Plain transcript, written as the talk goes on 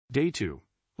Day 2.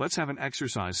 Let's have an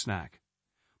exercise snack.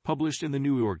 Published in the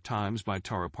New York Times by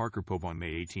Tara Parker Pope on May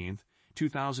 18,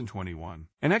 2021.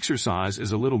 An exercise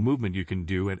is a little movement you can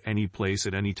do at any place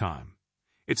at any time.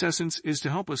 Its essence is to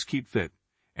help us keep fit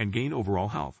and gain overall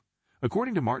health.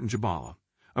 According to Martin Jabala,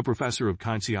 a professor of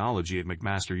kinesiology at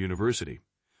McMaster University,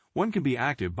 one can be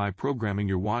active by programming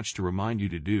your watch to remind you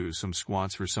to do some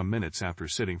squats for some minutes after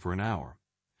sitting for an hour.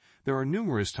 There are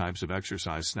numerous types of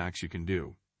exercise snacks you can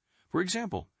do. For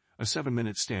example, a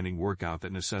 7-minute standing workout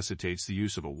that necessitates the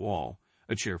use of a wall,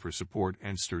 a chair for support,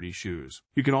 and sturdy shoes.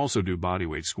 You can also do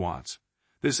bodyweight squats.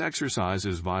 This exercise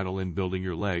is vital in building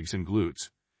your legs and glutes.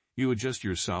 You adjust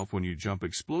yourself when you jump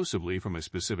explosively from a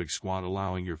specific squat,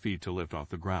 allowing your feet to lift off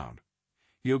the ground.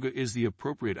 Yoga is the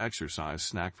appropriate exercise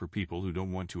snack for people who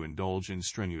don't want to indulge in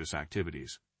strenuous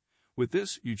activities. With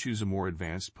this, you choose a more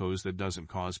advanced pose that doesn't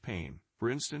cause pain, for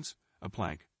instance, a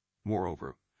plank.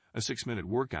 Moreover, a 6-minute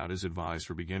workout is advised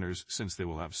for beginners since they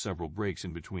will have several breaks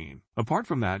in between. Apart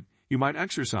from that, you might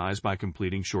exercise by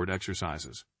completing short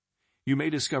exercises. You may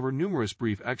discover numerous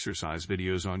brief exercise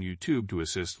videos on YouTube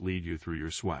to lead you through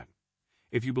your sweat.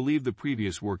 If you believe the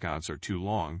previous workouts are too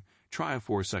long, try a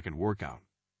 4-second workout.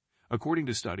 According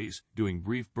to studies, doing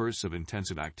brief bursts of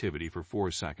intensive activity for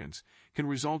 4 seconds can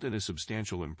result in a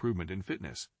substantial improvement in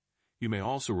fitness. You may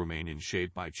also remain in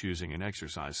shape by choosing an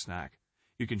exercise snack.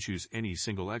 You can choose any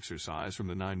single exercise from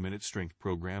the 9-minute strength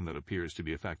program that appears to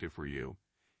be effective for you.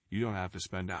 You don't have to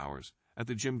spend hours at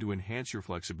the gym to enhance your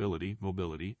flexibility,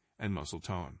 mobility, and muscle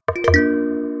tone.